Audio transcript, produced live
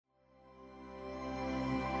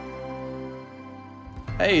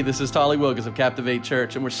Hey, this is Tally Wilgis of Captivate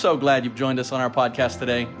Church, and we're so glad you've joined us on our podcast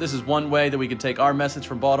today. This is one way that we can take our message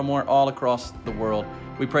from Baltimore all across the world.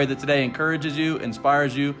 We pray that today encourages you,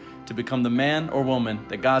 inspires you to become the man or woman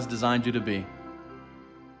that God's designed you to be.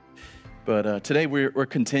 But today we're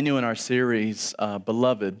continuing our series,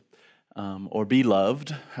 Beloved, or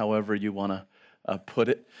Beloved, however you want to put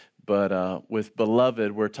it. But with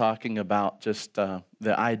Beloved, we're talking about just the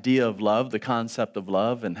idea of love, the concept of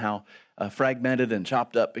love, and how fragmented and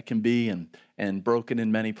chopped up it can be and broken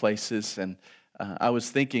in many places. And I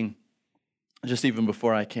was thinking, just even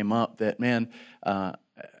before I came up, that, man,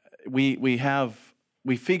 we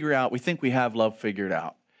think we have love figured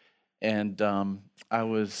out. And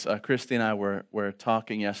Christy and I were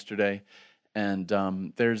talking yesterday, and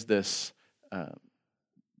there's this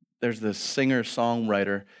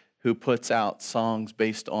singer-songwriter who puts out songs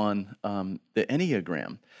based on the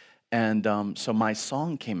Enneagram. And so my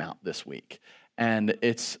song came out this week, and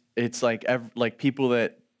it's like people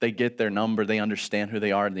that they get their number, they understand who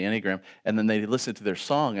they are in the Enneagram, and then they listen to their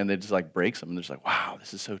song, and it just like breaks them. They're just like, wow,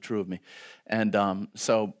 this is so true of me. And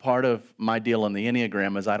so part of my deal on the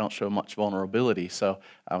Enneagram is I don't show much vulnerability, so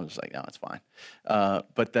I was like, no, it's fine.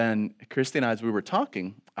 But then Christy and I, as we were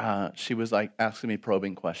talking, she was like asking me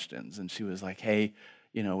probing questions, and she was like, hey,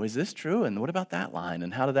 is this true? And what about that line?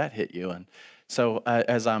 And how did that hit you? And so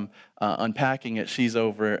as I'm unpacking it, she's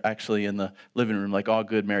over actually in the living room, like all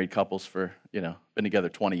good married couples for, been together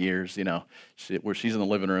 20 years, where she's in the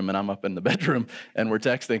living room and I'm up in the bedroom and we're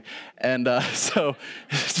texting. And so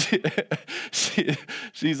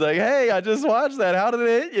she's like, hey, I just watched that. How did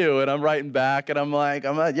it hit you? And I'm writing back and I'm like,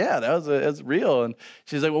 yeah, that's real. And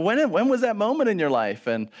she's like, well, when was that moment in your life?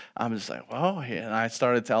 And I'm just like, well, yeah. And I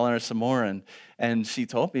started telling her some more. And she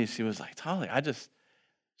told me, she was like, Tolly,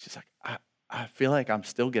 she's like, I feel like I'm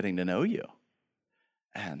still getting to know you.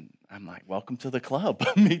 And I'm like, welcome to the club.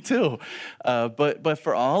 Me too. But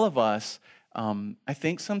for all of us, I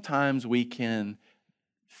think sometimes we can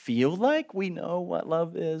feel like we know what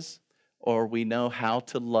love is, or we know how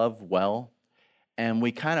to love well. And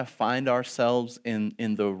we kind of find ourselves in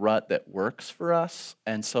the rut that works for us.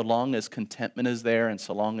 And so long as contentment is there, and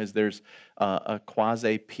so long as there's a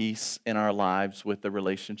quasi-peace in our lives with the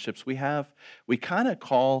relationships we have, we kind of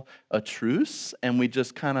call a truce, and we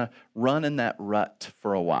just kind of run in that rut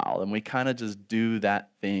for a while. And we kind of just do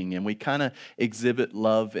that thing, and we kind of exhibit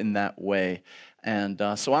love in that way. And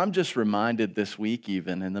so I'm just reminded this week,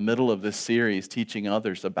 even in the middle of this series, teaching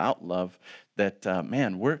others about love, that,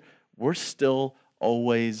 man, we're still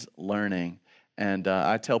always learning. And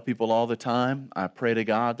I tell people all the time, I pray to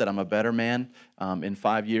God that I'm a better man in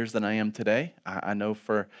 5 years than I am today. I know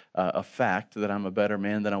for a fact that I'm a better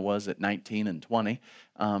man than I was at 19 and 20.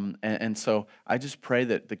 And so I just pray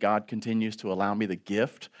that God continues to allow me the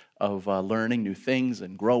gift of learning new things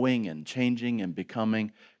and growing and changing and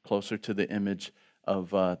becoming closer to the image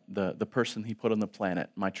of the person He put on the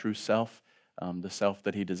planet, my true self. The self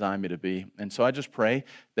that He designed me to be. And so I just pray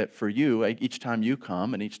that for you, each time you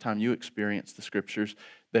come and each time you experience the Scriptures,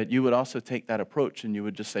 that you would also take that approach and you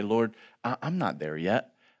would just say, Lord, I'm not there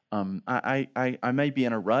yet. I may be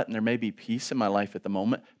in a rut and there may be peace in my life at the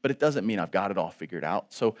moment, but it doesn't mean I've got it all figured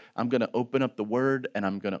out. So I'm going to open up the Word and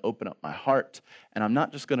I'm going to open up my heart, and I'm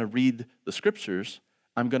not just going to read the Scriptures,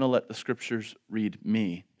 I'm going to let the Scriptures read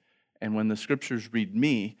me. And when the Scriptures read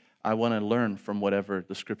me, I want to learn from whatever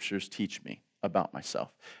the Scriptures teach me about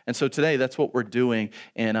myself. And so today, that's what we're doing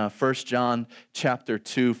in 1 John chapter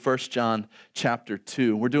 2. 1 John chapter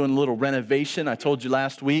 2. We're doing a little renovation. I told you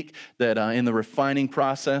last week that in the refining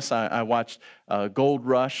process, I watched Gold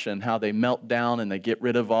Rush and how they melt down and they get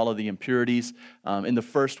rid of all of the impurities. In the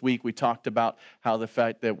first week, we talked about how the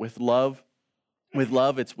fact that with love,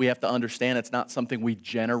 we have to understand it's not something we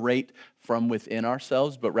generate from within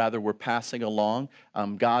ourselves, but rather we're passing along.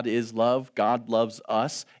 God is love. God loves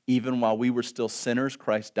us. Even while we were still sinners,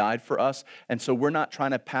 Christ died for us. And so we're not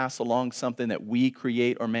trying to pass along something that we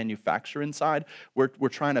create or manufacture inside. We're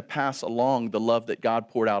trying to pass along the love that God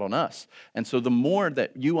poured out on us. And so the more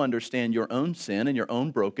that you understand your own sin and your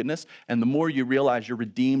own brokenness, and the more you realize you're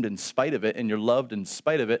redeemed in spite of it and you're loved in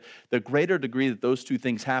spite of it, the greater degree that those two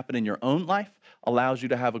things happen in your own life allows you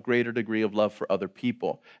to have a greater degree of love for other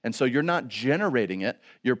people. And so you're not generating it,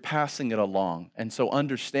 you're passing it along. And so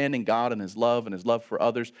understanding God and His love for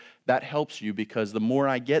others, that helps you because the more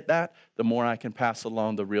I get that, the more I can pass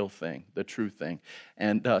along the real thing, the true thing.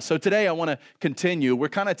 And so today I want to continue. We're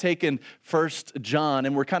kind of taking 1 John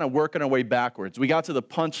and we're kind of working our way backwards. We got to the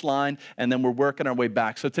punchline and then we're working our way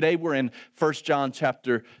back. So today we're in 1 John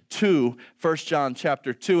chapter 2, 1 John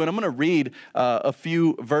chapter 2, and I'm going to read a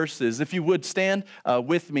few verses. If you would stand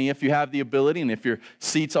with me if you have the ability and if your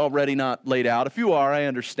seat's already not laid out. If you are, I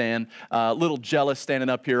understand. A little jealous standing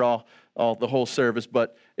up here all the whole service,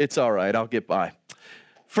 but it's all right. I'll get by.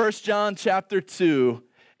 1 John chapter 2,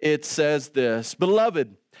 it says this,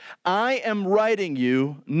 Beloved, I am writing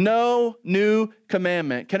you no new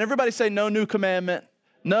commandment. Can everybody say no new commandment?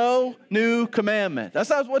 No new commandment. That's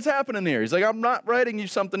not what's happening here. He's like, I'm not writing you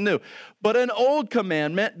something new, but an old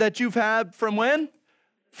commandment that you've had from when?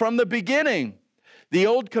 From the beginning. The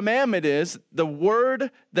old commandment is the word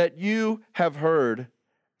that you have heard.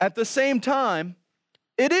 At the same time,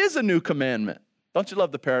 it is a new commandment. Don't you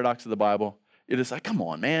love the paradox of the Bible? You're just like, come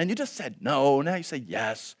on, man. You just said no. Now you say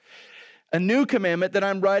yes. A new commandment that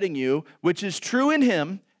I'm writing you, which is true in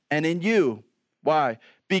him and in you. Why?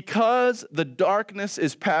 Because the darkness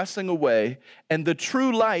is passing away and the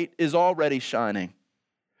true light is already shining.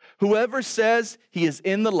 Whoever says he is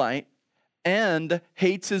in the light and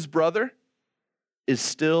hates his brother is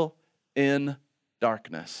still in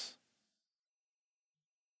darkness.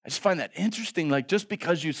 I just find that interesting. Like, just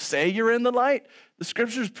because you say you're in the light, the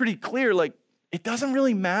scripture is pretty clear. Like, it doesn't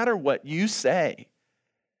really matter what you say.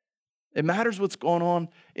 It matters what's going on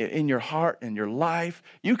in your heart and your life.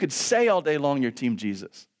 You could say all day long you're Team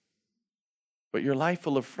Jesus, but your life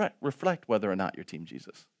will reflect whether or not you're Team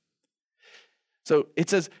Jesus. So it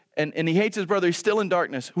says, and he hates his brother, he's still in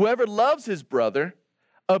darkness. Whoever loves his brother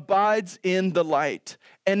abides in the light,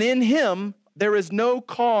 and in him there is no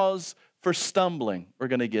cause for stumbling. We're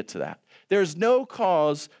going to get to that. There's no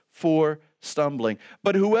cause for stumbling.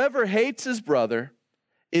 But whoever hates his brother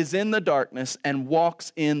is in the darkness and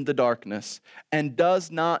walks in the darkness and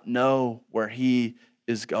does not know where he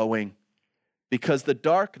is going because the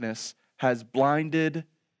darkness has blinded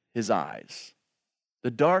his eyes.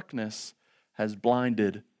 The darkness has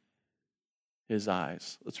blinded his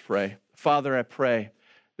eyes. Let's pray. Father, I pray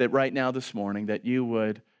that right now this morning that you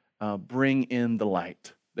would bring in the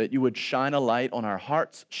light. That you would shine a light on our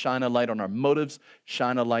hearts, shine a light on our motives,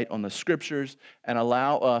 shine a light on the scriptures, and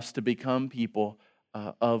allow us to become people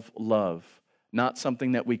of love. Not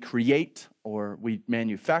something that we create or we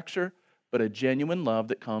manufacture, but a genuine love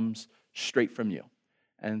that comes straight from you.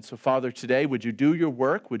 And so, Father, today, would you do your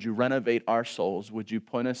work? Would you renovate our souls? Would you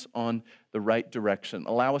point us on the right direction?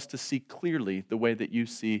 Allow us to see clearly the way that you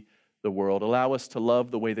see the world. Allow us to love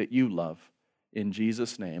the way that you love. In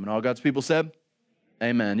Jesus' name. And all God's people said,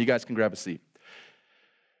 amen. You guys can grab a seat.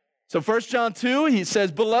 So 1 John 2, he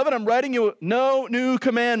says, Beloved, I'm writing you no new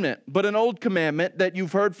commandment, but an old commandment that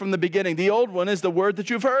you've heard from the beginning. The old one is the word that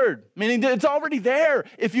you've heard, meaning that it's already there.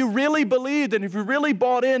 If you really believed and if you really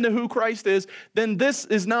bought into who Christ is, then this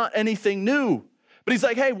is not anything new. But he's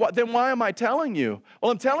like, hey, then why am I telling you?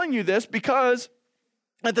 Well, I'm telling you this because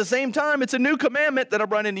at the same time, it's a new commandment that I'm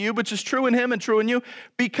writing to you, which is true in him and true in you,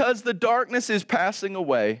 because the darkness is passing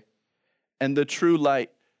away and the true light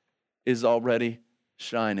is already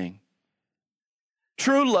shining.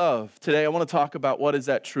 True love. Today I want to talk about what is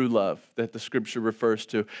that true love that the scripture refers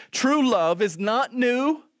to. True love is not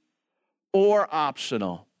new or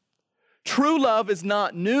optional. True love is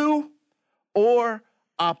not new or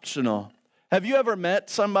optional. Have you ever met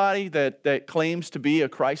somebody that claims to be a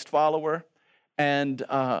Christ follower and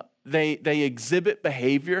they exhibit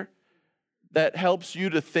behavior that helps you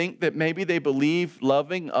to think that maybe they believe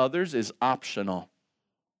loving others is optional?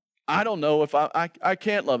 I don't know if I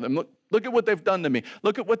can't love them. Look at what they've done to me.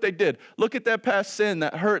 Look at what they did. Look at that past sin,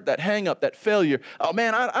 that hurt, that hang up, that failure. Oh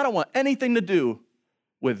man, I don't want anything to do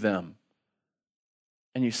with them.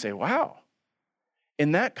 And you say, wow,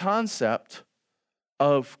 in that concept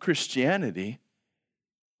of Christianity,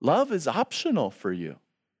 love is optional for you.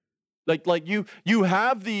 Like you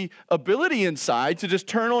have the ability inside to just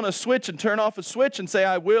turn on a switch and turn off a switch and say,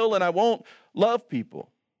 I will and I won't love people.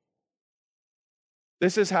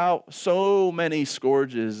 This is how so many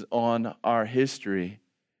scourges on our history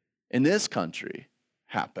in this country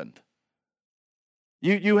happened.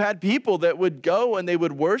 You had people that would go and they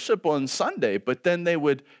would worship on Sunday, but then they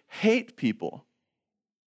would hate people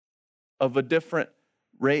of a different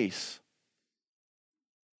race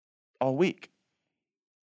all week.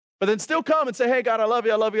 But then still come and say, hey, God, I love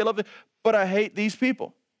you, I love you, I love you, but I hate these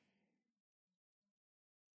people.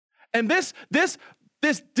 And this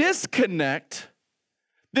disconnect,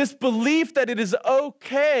 this belief that it is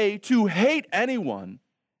okay to hate anyone,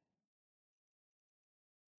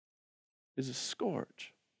 is a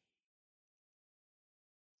scourge.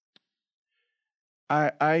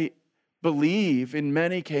 I believe in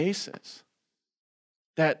many cases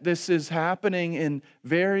that this is happening in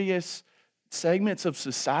various segments of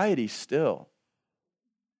society still.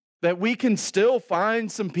 That we can still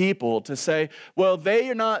find some people to say, well, they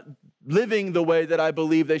are not living the way that I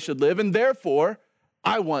believe they should live, and therefore,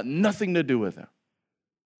 I want nothing to do with them.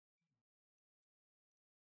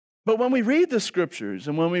 But when we read the scriptures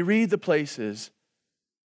and when we read the places,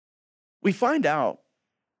 we find out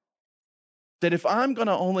that if I'm going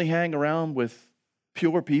to only hang around with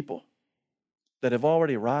pure people that have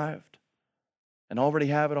already arrived and already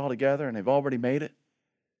have it all together and they've already made it,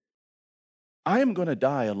 I am going to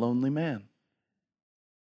die a lonely man.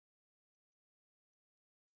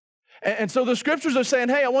 And so the scriptures are saying,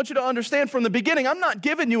 hey, I want you to understand from the beginning, I'm not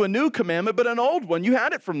giving you a new commandment, but an old one. You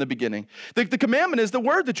had it from the beginning. The commandment is the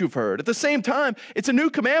word that you've heard. At the same time, it's a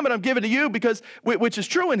new commandment I'm giving to you, because which is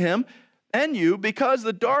true in him and you, because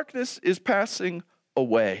the darkness is passing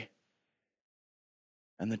away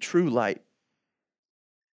and the true light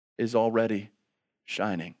is already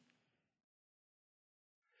shining.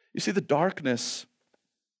 You see, the darkness,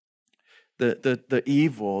 the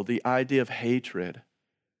evil, the idea of hatred,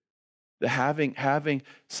 the having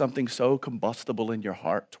something so combustible in your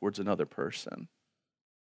heart towards another person,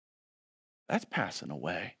 that's passing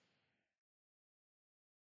away.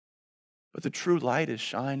 But the true light is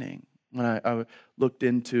shining. When I looked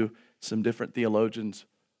into some different theologians'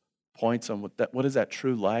 points on what is that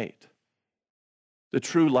true light? The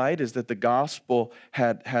true light is that the gospel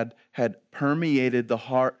had permeated the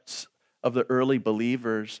hearts of the early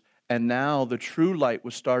believers, and now the true light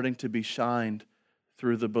was starting to be shined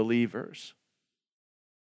through the believers.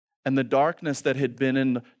 And the darkness that had been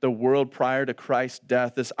in the world prior to Christ's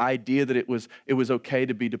death, this idea that it was okay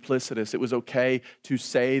to be duplicitous, it was okay to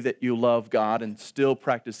say that you love God and still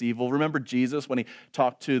practice evil. Remember Jesus when he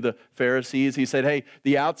talked to the Pharisees? He said, hey,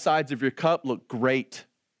 the outsides of your cup look great.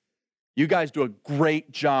 You guys do a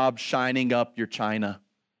great job shining up your china.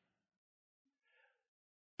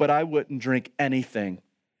 But I wouldn't drink anything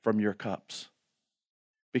from your cups,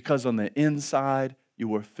 because on the inside, you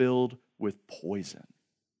were filled with poison.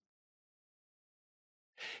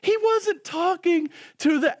 He wasn't talking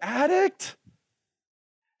to the addict.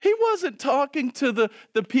 He wasn't talking to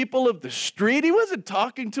the people of the street. He wasn't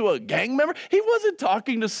talking to a gang member. He wasn't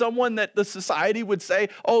talking to someone that the society would say,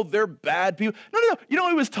 oh, they're bad people. No. You know who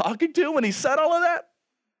he was talking to when he said all of that?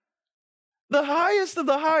 The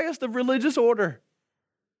highest of religious order.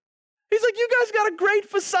 He's like, you guys got a great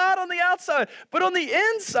facade on the outside, but on the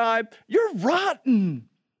inside, you're rotten.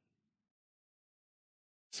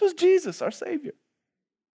 This was Jesus, our Savior.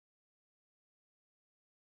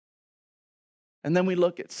 And then we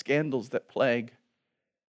look at scandals that plague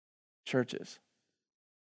churches.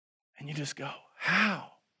 And you just go,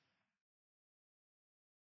 how?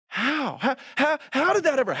 How did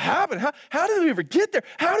that ever happen? How did we ever get there?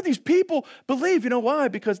 How did these people believe? You know why?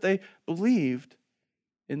 Because they believed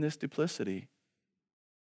in this duplicity,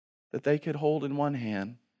 that they could hold in one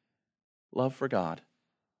hand love for God,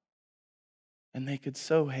 and they could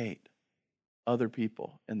so hate other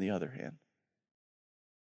people in the other hand.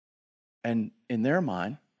 And in their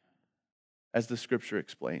mind, as the scripture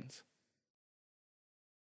explains,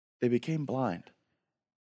 they became blind.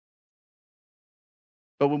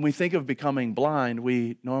 But when we think of becoming blind,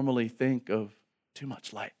 we normally think of too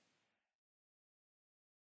much light.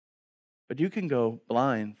 But you can go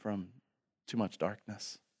blind from too much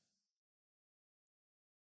darkness.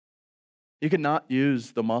 You cannot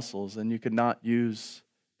use the muscles and you cannot use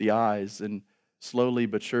the eyes, and slowly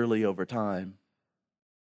but surely over time,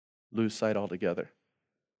 lose sight altogether.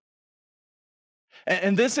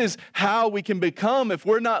 And this is how we can become, if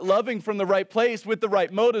we're not loving from the right place, with the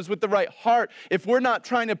right motives, with the right heart, if we're not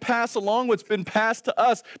trying to pass along what's been passed to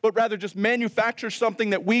us, but rather just manufacture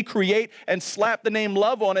something that we create and slap the name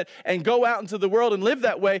love on it and go out into the world and live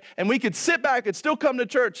that way, and we could sit back and still come to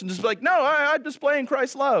church and just be like, no, I'm displaying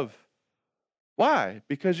Christ's love. Why?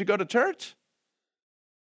 Because you go to church?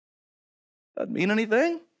 Doesn't mean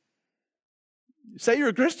anything. You say you're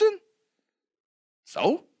a Christian?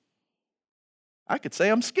 So? I could say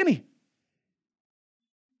I'm skinny.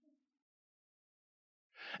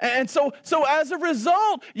 And so as a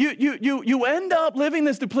result, you end up living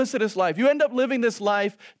this duplicitous life. You end up living this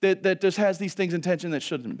life that just has these things in tension that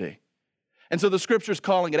shouldn't be. And so the scripture's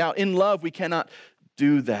calling it out. In love, we cannot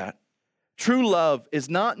do that. True love is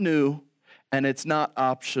not new, and it's not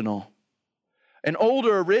optional. An old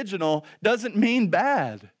or original doesn't mean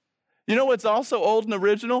bad. You know what's also old and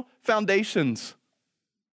original? Foundations.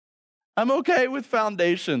 I'm okay with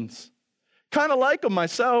foundations. Kind of like them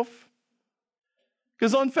myself.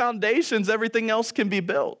 Because on foundations, everything else can be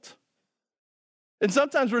built. And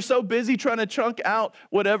sometimes we're so busy trying to chunk out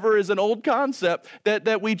whatever is an old concept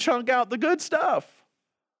that we chunk out the good stuff.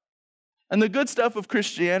 And the good stuff of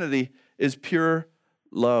Christianity is pure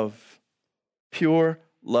love. Pure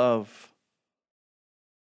love.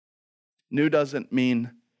 New doesn't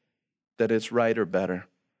mean that it's right or better.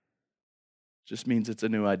 It just means it's a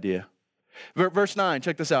new idea. Verse 9,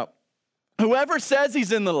 check this out. Whoever says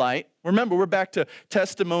he's in the light, remember we're back to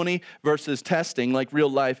testimony versus testing, like real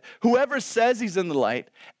life. Whoever says he's in the light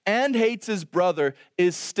and hates his brother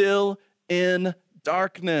is still in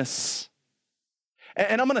darkness.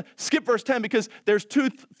 And I'm going to skip verse 10 because there's two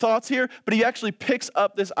thoughts here, but he actually picks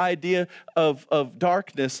up this idea of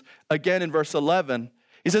darkness again in verse 11.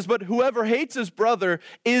 He says, but whoever hates his brother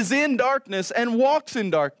is in darkness and walks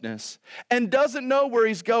in darkness and doesn't know where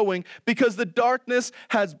he's going because the darkness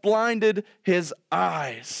has blinded his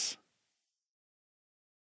eyes.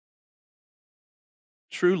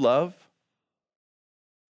 True love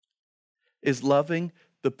is loving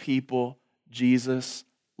the people Jesus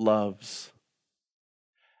loves.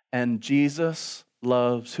 And Jesus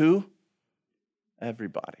loves who?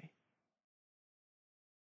 Everybody.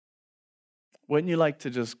 Wouldn't you like to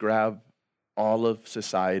just grab all of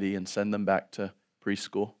society and send them back to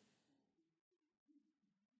preschool?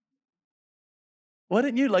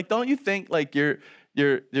 Wouldn't you? Like, don't you think like your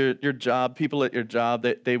job, people at your job,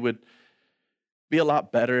 that they would be a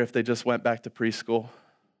lot better if they just went back to preschool,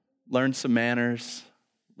 learned some manners,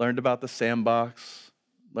 learned about the sandbox,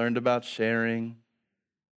 learned about sharing,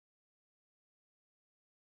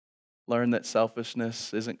 learned that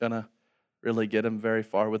selfishness isn't going to really get them very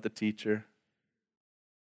far with the teacher.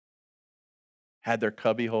 Had their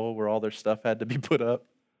cubby hole where all their stuff had to be put up.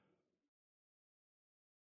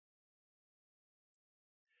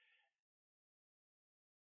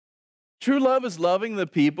 True love is loving the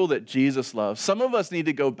people that Jesus loves. Some of us need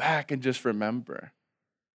to go back and just remember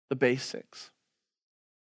the basics.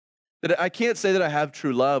 That I can't say that I have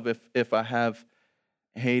true love if I have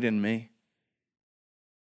hate in me.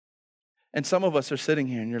 And some of us are sitting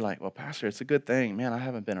here and you're like, well, Pastor, it's a good thing. Man, I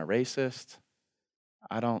haven't been a racist.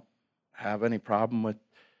 I don't have any problem with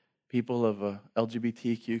people of a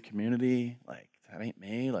LGBTQ community. Like, that ain't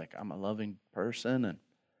me. Like, I'm a loving person. And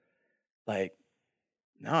like,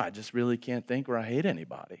 no, I just really can't think where I hate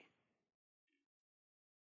anybody.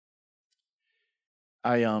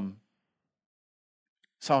 I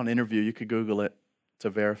saw an interview. You could Google it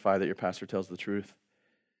to verify that your pastor tells the truth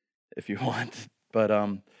if you want. But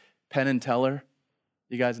Penn and Teller,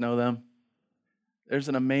 you guys know them? There's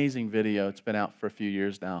an amazing video. It's been out for a few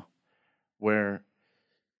years now, where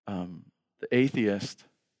the atheist,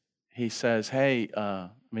 he says, hey,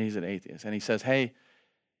 he's an atheist, and he says, hey,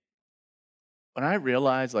 when I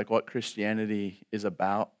realized like what Christianity is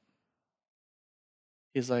about,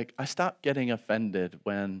 he's like, I stopped getting offended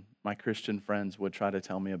when my Christian friends would try to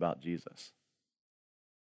tell me about Jesus.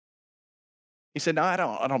 He said, no, I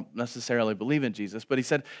don't necessarily believe in Jesus, but he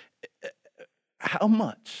said, how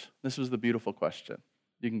much? This was the beautiful question.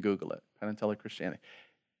 You can Google it, Penn and Teller Christianity.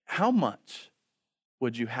 How much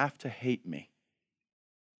would you have to hate me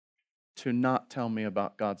to not tell me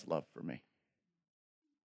about God's love for me?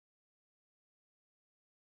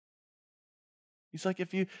 He's like,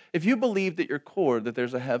 if you believe that your core, that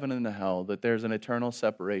there's a heaven and a hell, that there's an eternal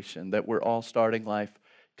separation, that we're all starting life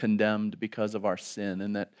condemned because of our sin,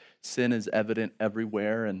 and that sin is evident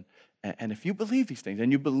everywhere, and if you believe these things,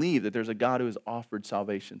 and you believe that there's a God who has offered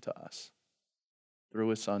salvation to us through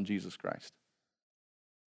his son, Jesus Christ,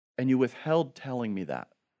 and you withheld telling me that,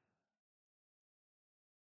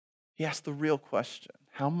 he asked the real question,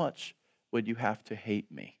 how much would you have to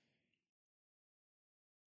hate me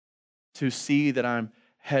to see that I'm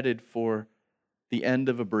headed for the end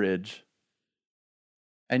of a bridge,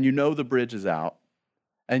 and you know the bridge is out,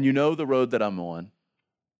 and you know the road that I'm on?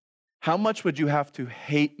 How much would you have to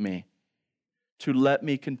hate me to let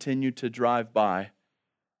me continue to drive by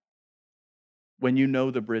when you know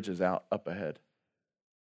the bridge is out up ahead?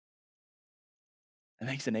 And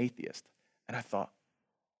he's an atheist. And I thought,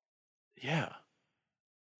 yeah.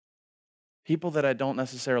 People that I don't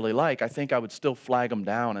necessarily like, I think I would still flag them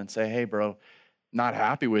down and say, hey, bro, not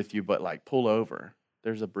happy with you, but like pull over.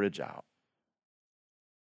 There's a bridge out.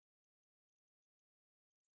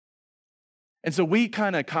 And so we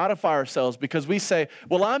kind of codify ourselves because we say,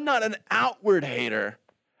 well, I'm not an outward hater.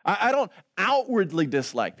 I don't outwardly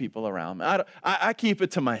dislike people around me. I keep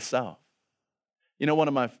it to myself. You know, one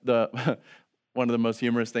of the most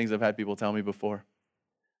humorous things I've had people tell me before,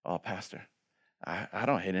 oh, Pastor, I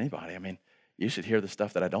don't hate anybody. I mean, you should hear the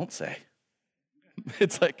stuff that I don't say.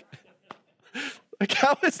 It's like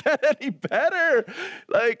how is that any better?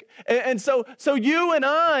 And so you and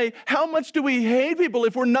I, how much do we hate people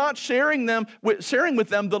if we're not sharing with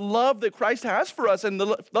them the love that Christ has for us and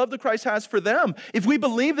the love that Christ has for them? If we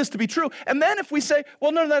believe this to be true, and then if we say,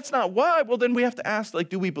 well, no, that's not why, well, then we have to ask,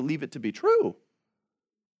 do we believe it to be true?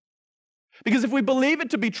 Because if we believe it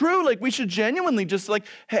to be true, we should genuinely just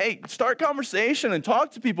hey, start conversation and talk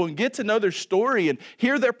to people and get to know their story and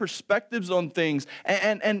hear their perspectives on things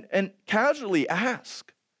and casually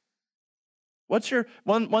ask. What's your,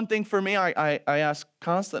 one thing for me, I ask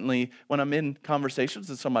constantly when I'm in conversations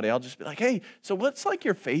with somebody, I'll just be like, hey, so what's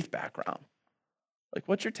your faith background?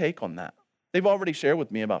 What's your take on that? They've already shared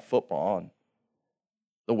with me about football and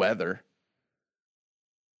the weather.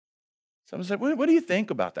 So I'm just like, what do you think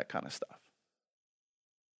about that kind of stuff?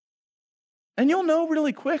 And you'll know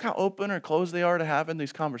really quick how open or closed they are to having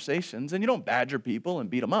these conversations. And you don't badger people and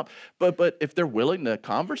beat them up. But if they're willing to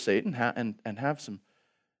conversate and have some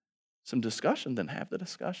discussion, then have the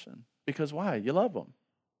discussion. Because why? You love them.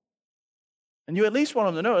 And you at least want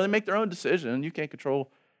them to know. They make their own decision. You can't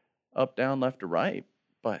control up, down, left, or right.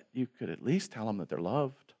 But you could at least tell them that they're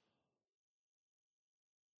loved.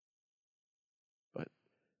 But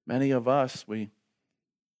many of us, we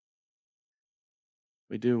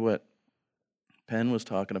do what Penn was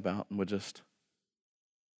talking about, and would just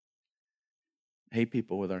hate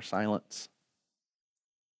people with our silence.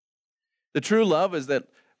 The true love is that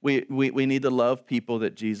we need to love people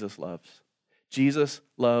that Jesus loves. Jesus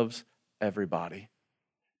loves everybody.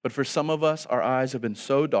 But for some of us, our eyes have been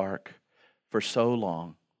so dark for so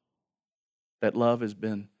long that love has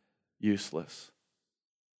been useless.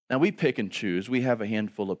 Now we pick and choose. We have a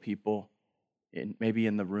handful of people, maybe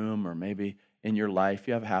in the room or maybe in your life,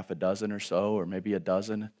 you have half a dozen or so, or maybe a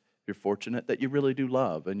dozen, if you're fortunate, that you really do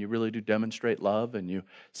love, and you really do demonstrate love, and you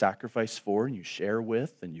sacrifice for, and you share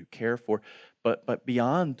with, and you care for. But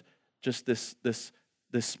beyond just this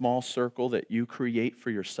small circle that you create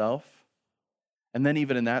for yourself, and then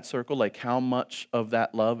even in that circle, how much of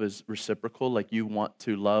that love is reciprocal, you want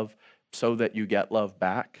to love so that you get love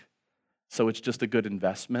back, so it's just a good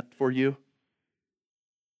investment for you.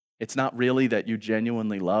 It's not really that you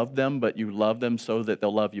genuinely love them, but you love them so that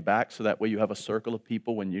they'll love you back, so that way you have a circle of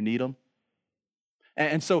people when you need them.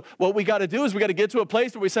 And so what we got to do is we got to get to a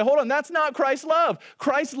place where we say, hold on, that's not Christ's love.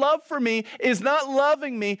 Christ's love for me is not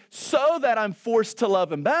loving me so that I'm forced to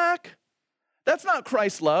love him back. That's not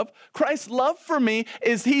Christ's love. Christ's love for me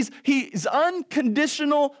is he's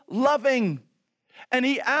unconditional loving. And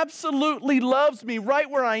he absolutely loves me right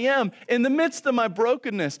where I am in the midst of my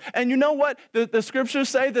brokenness. And you know what? The scriptures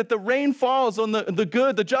say that the rain falls on the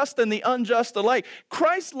good, the just, and the unjust alike.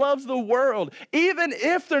 Christ loves the world, even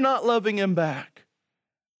if they're not loving him back.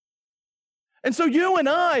 And so you and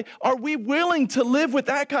I, are we willing to live with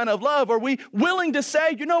that kind of love? Are we willing to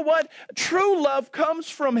say, you know what? True love comes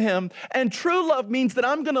from him. And true love means that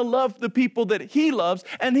I'm going to love the people that he loves.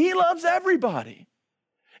 And he loves everybody.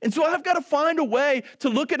 And so I've got to find a way to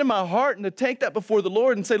look into my heart and to take that before the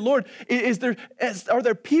Lord and say, Lord, are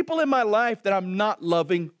there people in my life that I'm not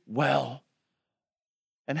loving well?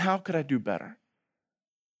 And how could I do better?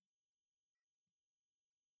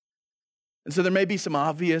 And so there may be some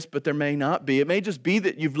obvious, but there may not be. It may just be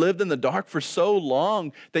that you've lived in the dark for so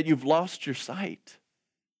long that you've lost your sight.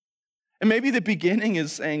 And maybe the beginning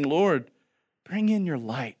is saying, Lord, bring in your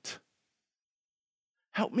light.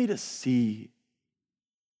 Help me to see.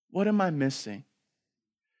 What am I missing?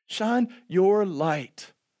 Shine your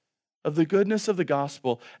light of the goodness of the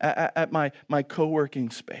gospel at my co-working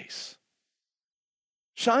space.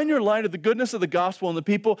 Shine your light of the goodness of the gospel on the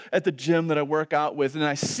people at the gym that I work out with and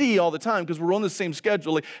I see all the time because we're on the same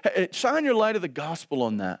schedule. Shine your light of the gospel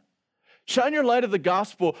on that. Shine your light of the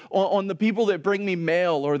gospel on the people that bring me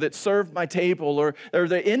mail or that serve my table or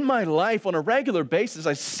they're in my life on a regular basis.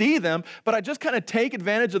 I see them, but I just kind of take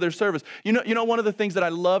advantage of their service. You know, one of the things that I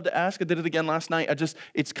love to ask, I did it again last night,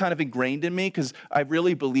 it's kind of ingrained in me because I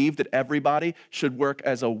really believe that everybody should work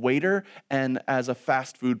as a waiter and as a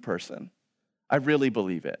fast food person. I really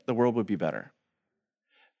believe it. The world would be better.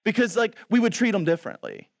 Because we would treat them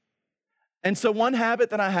differently. And so one habit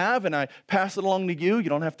that I have, and I pass it along to you, you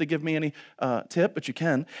don't have to give me any tip, but you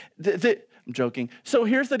can. I'm joking. So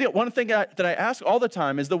here's the deal. One thing that I ask all the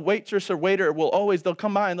time is the waitress or waiter they'll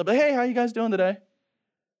come by and they'll be, hey, how you guys doing today?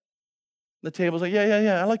 The table's like,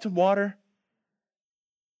 yeah, I like some water.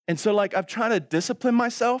 And so I'm trying to discipline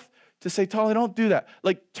myself to say, Tally, don't do that.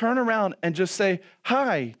 Turn around and just say,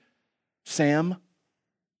 hi, Sam.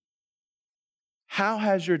 How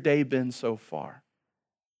has your day been so far?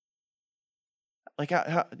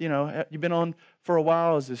 How, you've been on for a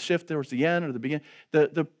while as the shift towards the end or the beginning.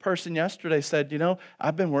 The person yesterday said,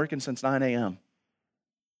 I've been working since 9 a.m.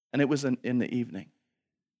 And it was in the evening.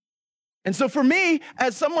 And so for me,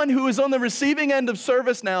 as someone who is on the receiving end of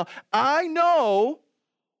service now, I know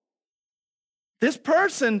this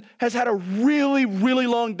person has had a really, really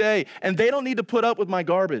long day, and they don't need to put up with my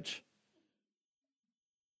garbage.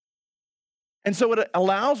 And so it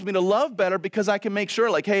allows me to love better because I can make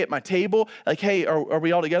sure, like, hey, at my table, like, hey, are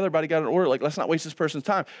we all together? Everybody got an order? Like, let's not waste this person's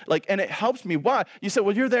time. Like, and it helps me. Why? You said,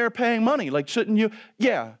 well, you're there paying money. Like, shouldn't you?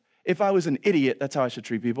 Yeah. If I was an idiot, that's how I should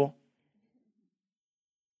treat people.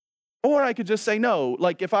 Or I could just say no.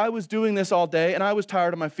 Like, if I was doing this all day and I was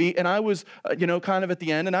tired on my feet and I was, kind of at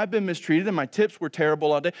the end and I've been mistreated and my tips were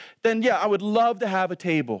terrible all day, then yeah, I would love to have a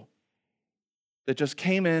table that just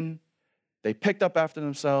came in. They picked up after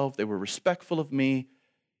themselves, they were respectful of me,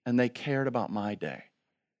 and they cared about my day.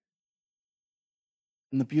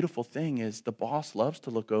 And the beautiful thing is the boss loves to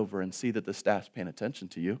look over and see that the staff's paying attention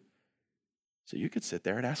to you. So you could sit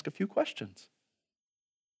there and ask a few questions.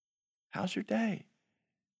 How's your day?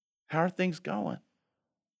 How are things going?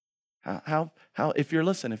 How if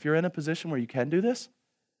you're in a position where you can do this,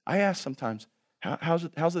 I ask sometimes,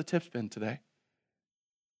 how's the tips been today?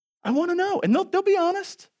 I want to know, and they'll be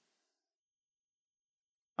honest.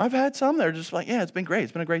 I've had some that are just like, yeah, it's been great.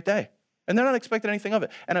 It's been a great day. And they're not expecting anything of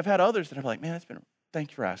it. And I've had others that are like, man,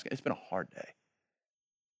 thank you for asking. It's been a hard day.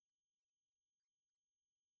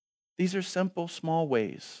 These are simple, small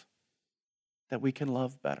ways that we can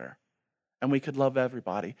love better. And we could love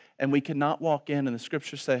everybody. And we cannot walk in and the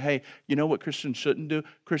scriptures say, hey, you know what Christians shouldn't do?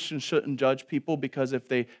 Christians shouldn't judge people because if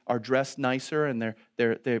they are dressed nicer and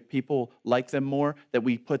they're people like them more, that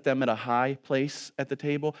we put them at a high place at the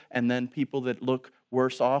table. And then people that look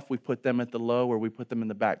worse off, we put them at the low or we put them in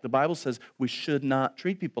the back. The Bible says we should not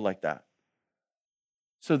treat people like that.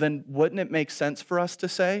 So then wouldn't it make sense for us to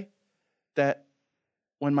say that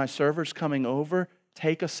when my server's coming over,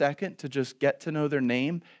 take a second to just get to know their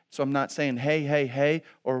name. So I'm not saying, hey,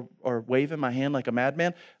 or waving my hand like a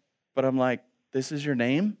madman, but I'm like, this is your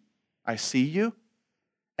name. I see you.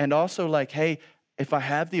 And also like, hey, if I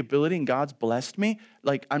have the ability and God's blessed me,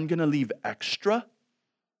 like I'm going to leave extra.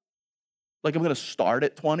 Like I'm going to start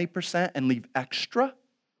at 20% and leave extra.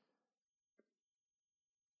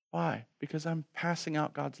 Why? Because I'm passing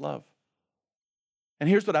out God's love. And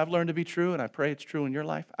here's what I've learned to be true, and I pray it's true in your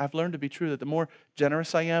life. I've learned to be true that the more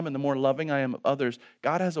generous I am and the more loving I am of others,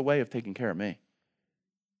 God has a way of taking care of me.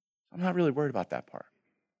 I'm not really worried about that part.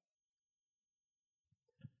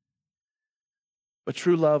 But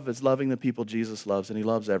true love is loving the people Jesus loves, and he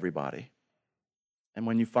loves everybody. And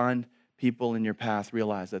when you find people in your path,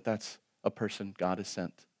 realize that that's a person God has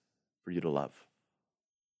sent for you to love.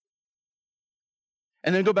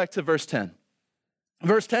 And then go back to verse 10.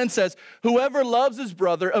 Verse 10 says, whoever loves his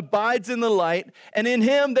brother abides in the light, and in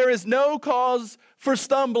him there is no cause for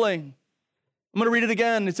stumbling. I'm going to read it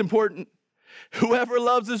again. It's important. Whoever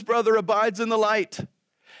loves his brother abides in the light,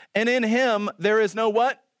 and in him there is no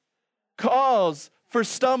what? Cause for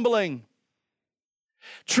stumbling.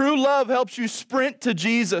 True love helps you sprint to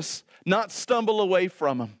Jesus, not stumble away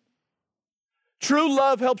from him. True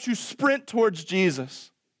love helps you sprint towards Jesus.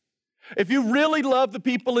 If you really love the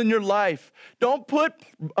people in your life, don't put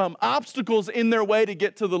obstacles in their way to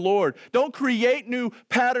get to the Lord. Don't create new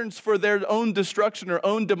patterns for their own destruction or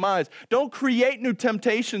own demise. Don't create new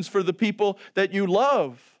temptations for the people that you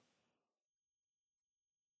love.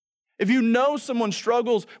 If you know someone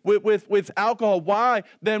struggles with alcohol, why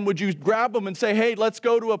then would you grab them and say, hey, let's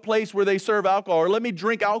go to a place where they serve alcohol, or let me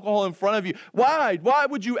drink alcohol in front of you? Why? Why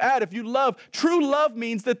would you add? If you love, true love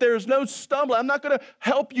means that there's no stumble. I'm not going to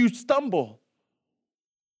help you stumble.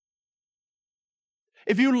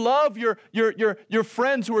 If you love your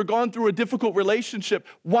friends who are going through a difficult relationship,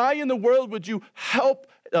 why in the world would you help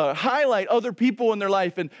highlight other people in their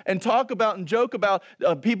life and talk about and joke about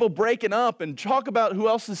people breaking up and talk about who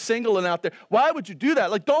else is single and out there? Why would you do that?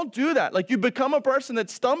 Like, don't do that. Like, you become a person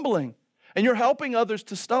that's stumbling and you're helping others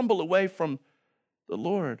to stumble away from the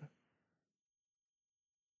Lord.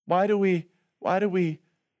 Why do we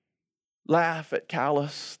laugh at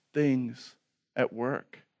callous things at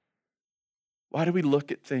work? Why do we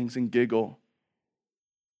look at things and giggle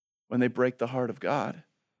when they break the heart of God?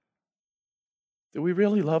 Do we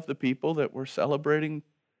really love the people that we're celebrating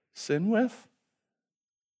sin with?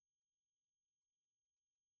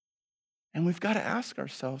 And we've got to ask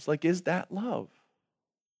ourselves, like, is that love?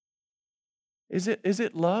 Is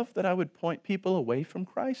it love that I would point people away from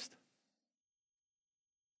Christ?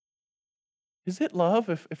 Is it love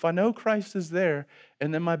if I know Christ is there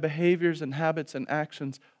and then my behaviors and habits and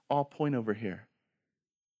actions all point over here?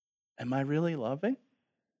 Am I really loving?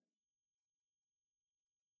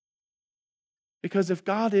 Because if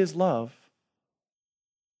God is love,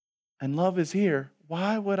 and love is here,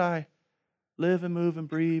 why would I live and move and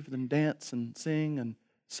breathe and dance and sing and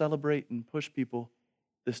celebrate and push people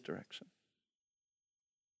this direction?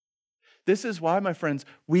 This is why, my friends,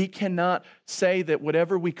 we cannot say that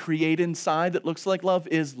whatever we create inside that looks like love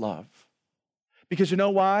is love. Because you know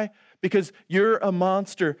why? Because you're a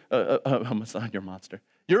monster. It's not your monster.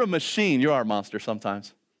 You're a machine. You are a monster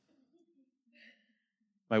sometimes.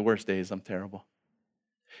 My worst days, I'm terrible.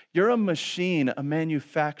 You're a machine, a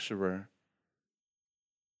manufacturer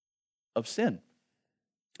of sin.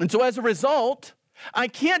 And so as a result, I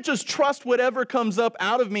can't just trust whatever comes up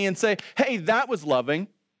out of me and say, hey, that was loving.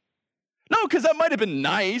 No, because that might have been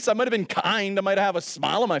nice. I might have been kind. I might have a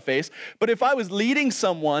smile on my face. But if I was leading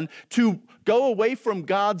someone to go away from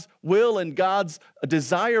God's will and God's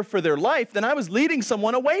desire for their life, then I was leading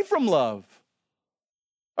someone away from love.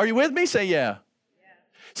 Are you with me? Say yeah.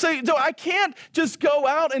 So I can't just go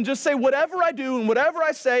out and just say whatever I do and whatever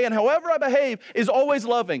I say and however I behave is always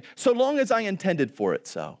loving, so long as I intended for it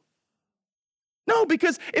so. No,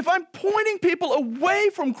 because if I'm pointing people away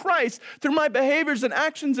from Christ through my behaviors and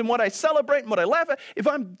actions and what I celebrate and what I laugh at, if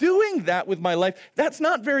I'm doing that with my life, that's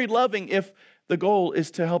not very loving if the goal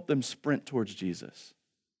is to help them sprint towards Jesus.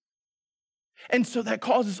 And so that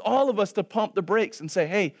causes all of us to pump the brakes and say,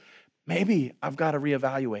 hey, maybe I've got to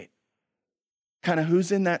reevaluate. Kind of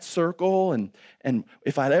who's in that circle, and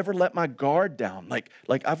if I'd ever let my guard down, like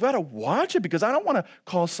I've got to watch it because I don't want to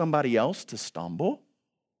cause somebody else to stumble.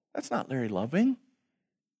 That's not very loving.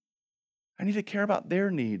 I need to care about their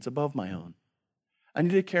needs above my own. I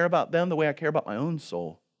need to care about them the way I care about my own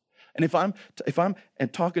soul. And if I'm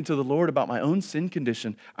talking to the Lord about my own sin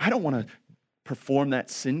condition, I don't want to perform that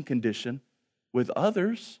sin condition with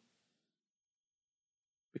others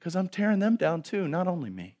because I'm tearing them down too, not only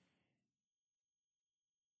me.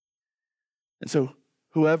 And so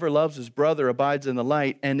whoever loves his brother abides in the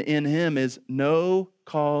light, and in him is no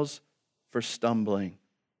cause for stumbling.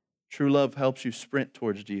 True love helps you sprint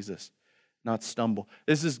towards Jesus, not stumble.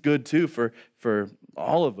 This is good too for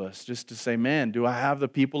all of us, just to say, man, do I have the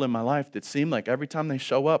people in my life that seem like every time they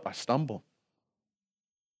show up, I stumble?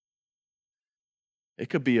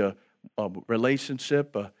 It could be a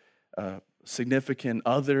relationship, a significant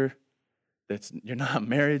other that you're not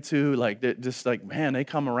married to, just like, man, they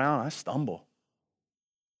come around, I stumble.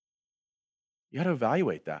 You got to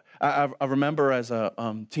evaluate that. I remember as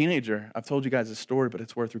a teenager, I've told you guys this story, but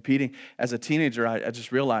it's worth repeating. As a teenager, I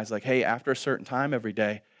just realized, hey, after a certain time every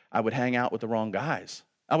day, I would hang out with the wrong guys.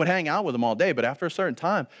 I would hang out with them all day, but after a certain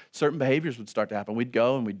time, certain behaviors would start to happen. We'd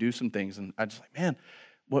go and we'd do some things, and I just man,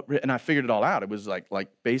 what? And I figured it all out. It was like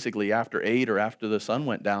basically after 8 or after the sun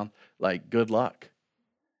went down, good luck.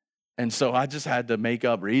 And so I just had to make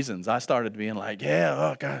up reasons. I started being I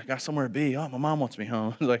got somewhere to be. Oh, my mom wants me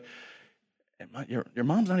home. I was like, your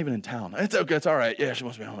mom's not even in town. It's okay. It's all right. Yeah, she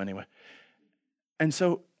wants me home anyway. And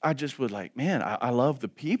so I just was man, I love the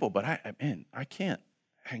people, but I can't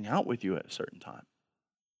hang out with you at a certain time.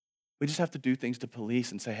 We just have to do things to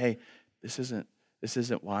police and say, hey, this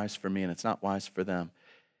isn't wise for me, and it's not wise for them.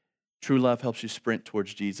 True love helps you sprint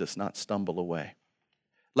towards Jesus, not stumble away.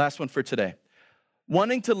 Last one for today.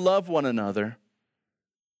 Wanting to love one another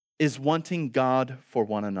is wanting God for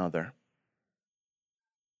one another.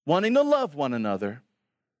 Wanting to love one another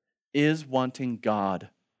is wanting God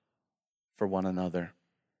for one another.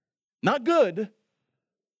 Not good,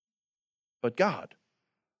 but God.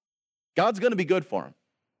 God's going to be good for him.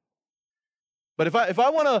 But if I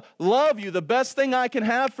want to love you, the best thing I can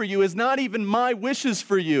have for you is not even my wishes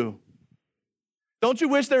for you. Don't you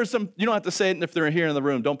wish there was some, you don't have to say it if they're here in the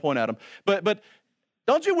room, don't point at them. But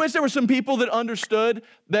don't you wish there were some people that understood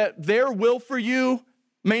that their will for you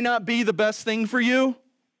may not be the best thing for you?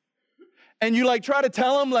 And you try to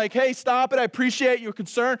tell them hey, stop it, I appreciate your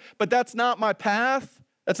concern, but that's not my path.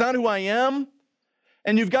 That's not who I am.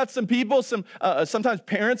 And you've got some people, sometimes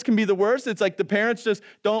parents can be the worst. It's the parents just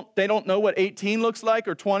don't know what 18 looks like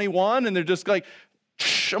or 21, and they're just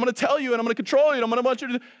shh, I'm going to tell you, and I'm going to control you, and I'm going to want you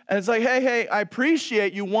to do. And it's hey, I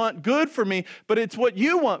appreciate you want good for me, but it's what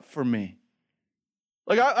you want for me.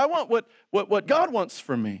 I want what God wants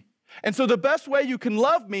for me. And so the best way you can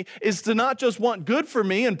love me is to not just want good for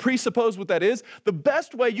me and presuppose what that is. The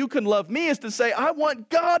best way you can love me is to say, I want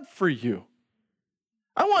God for you.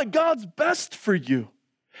 I want God's best for you.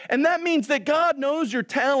 And that means that God knows your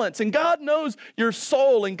talents, and God knows your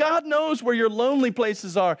soul, and God knows where your lonely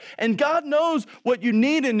places are, and God knows what you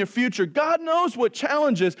need in your future. God knows what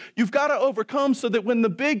challenges you've got to overcome so that when the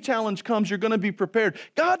big challenge comes, you're going to be prepared.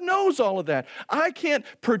 God knows all of that. I can't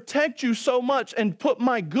protect you so much and put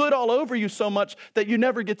my good all over you so much that you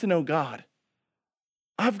never get to know God.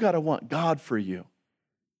 I've got to want God for you.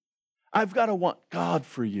 I've got to want God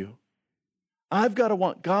for you. I've got to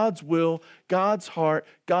want God's will, God's heart,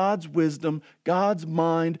 God's wisdom, God's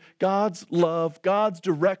mind, God's love, God's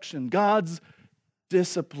direction, God's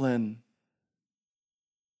discipline,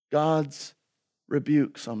 God's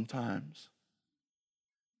rebuke sometimes,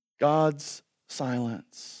 God's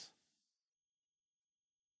silence.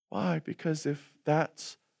 Why? Because if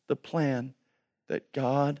that's the plan that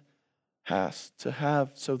God has to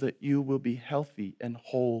have so that you will be healthy and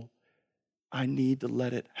whole, I need to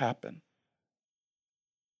let it happen.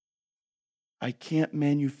 I can't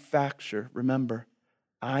manufacture, remember,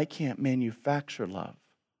 I can't manufacture love.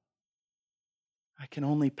 I can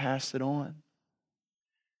only pass it on.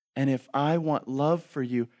 And if I want love for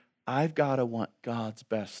you, I've got to want God's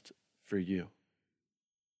best for you.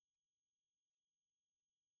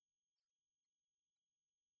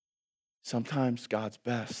 Sometimes God's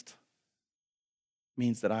best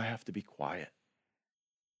means that I have to be quiet.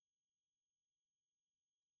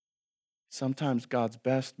 Sometimes God's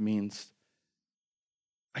best means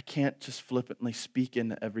I can't just flippantly speak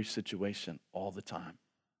into every situation all the time.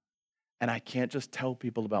 And I can't just tell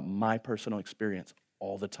people about my personal experience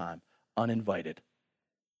all the time, uninvited.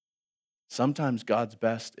 Sometimes God's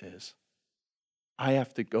best is I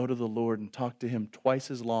have to go to the Lord and talk to Him twice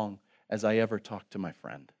as long as I ever talk to my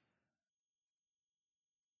friend.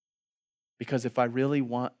 Because if I really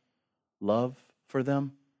want love for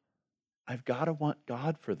them, I've got to want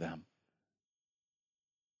God for them.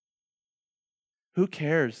 Who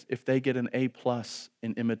cares if they get an A+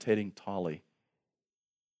 in imitating Tally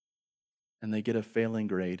and they get a failing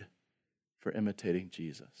grade for imitating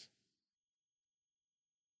Jesus?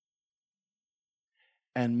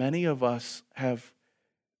 And many of us have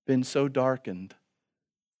been so darkened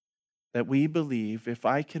that we believe if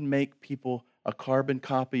I can make people a carbon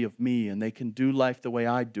copy of me and they can do life the way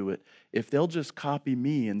I do it, if they'll just copy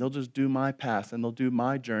me and they'll just do my path and they'll do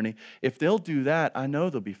my journey, if they'll do that, I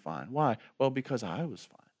know they'll be fine. Why? Well, because I was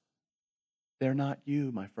fine. They're not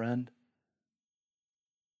you, my friend.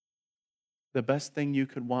 The best thing you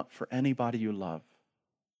could want for anybody you love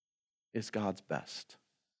is God's best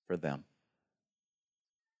for them.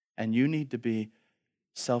 And you need to be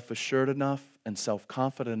self-assured enough and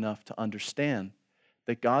self-confident enough to understand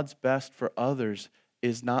that God's best for others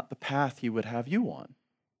is not the path He would have you on.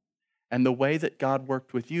 And the way that God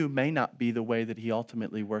worked with you may not be the way that He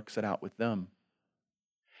ultimately works it out with them.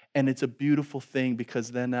 And it's a beautiful thing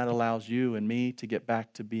because then that allows you and me to get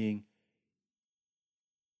back to being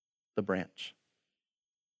the branch.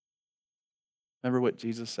 Remember what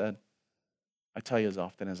Jesus said? I tell you as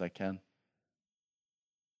often as I can.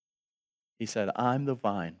 He said, I'm the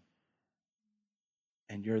vine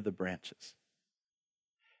and you're the branches.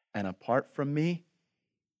 And apart from me,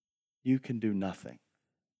 you can do nothing.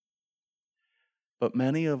 But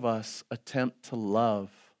many of us attempt to love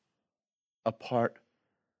apart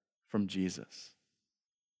from Jesus.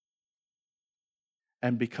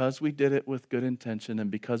 And because we did it with good intention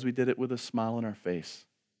and because we did it with a smile on our face,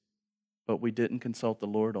 but we didn't consult the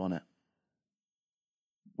Lord on it,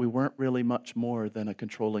 we weren't really much more than a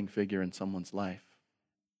controlling figure in someone's life,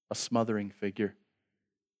 a smothering figure,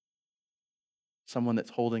 someone that's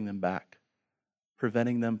holding them back,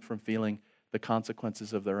 preventing them from feeling the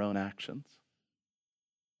consequences of their own actions.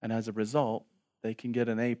 And as a result, they can get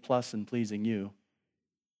an A+ in pleasing you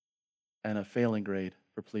and a failing grade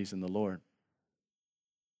for pleasing the Lord.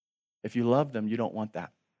 If you love them, you don't want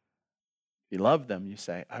that. If you love them, you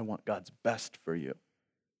say, I want God's best for you.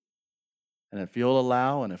 And if you'll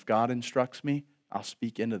allow, and if God instructs me, I'll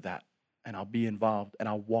speak into that, and I'll be involved, and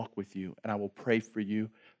I'll walk with you, and I will pray for you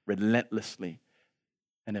relentlessly.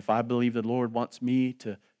 And if I believe the Lord wants me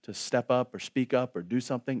to step up or speak up or do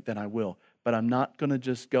something, then I will. But I'm not going to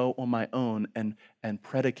just go on my own and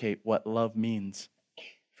predicate what love means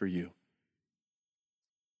for you.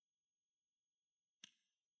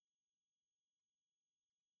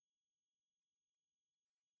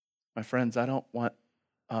 My friends, I don't want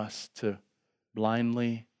us to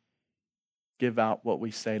blindly give out what we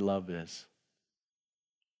say love is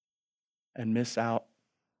and miss out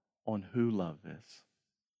on who love is.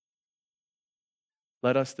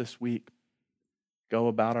 Let us this week go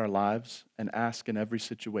about our lives and ask in every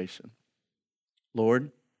situation,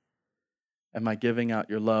 Lord, Am I giving out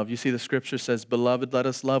your love? You see, the scripture says, "Beloved, let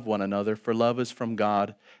us love one another, for love is from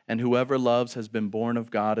God, and whoever loves has been born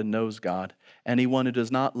of God and knows God. Anyone who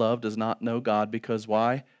does not love does not know God, because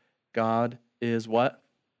why? God is" what?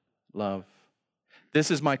 Love.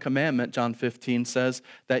 "This is my commandment," John 15 says,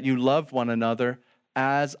 "that you love one another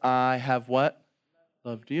as I have" what?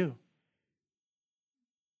 Loved you.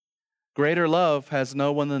 Greater love has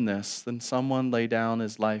no one than this, than someone lay down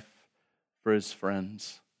his life for his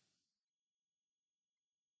friends.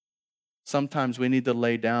 Sometimes we need to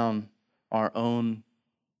lay down our own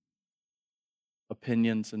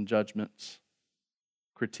opinions and judgments,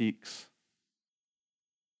 critiques.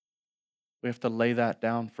 We have to lay that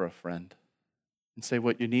down for a friend and say,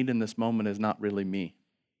 what you need in this moment is not really me.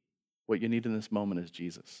 What you need in this moment is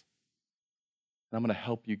Jesus. And I'm going to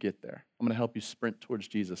help you get there. I'm going to help you sprint towards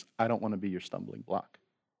Jesus. I don't want to be your stumbling block.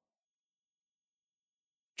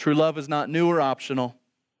 True love is not new or optional.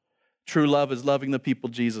 True love is loving the people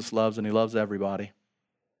Jesus loves, and he loves everybody.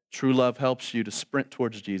 True love helps you to sprint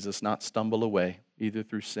towards Jesus, not stumble away, either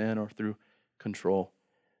through sin or through control.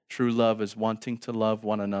 True love is wanting to love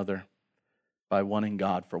one another by wanting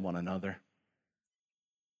God for one another.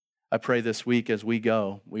 I pray this week as we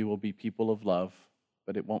go, we will be people of love,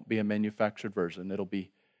 but it won't be a manufactured version. It'll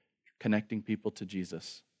be connecting people to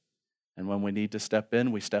Jesus. And when we need to step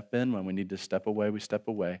in, we step in. When we need to step away, we step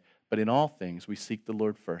away. But in all things, we seek the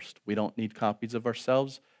Lord first. We don't need copies of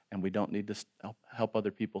ourselves, and we don't need to help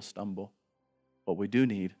other people stumble. What we do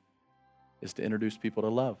need is to introduce people to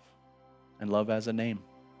love, and love has a name.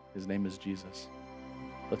 His name is Jesus.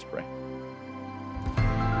 Let's pray.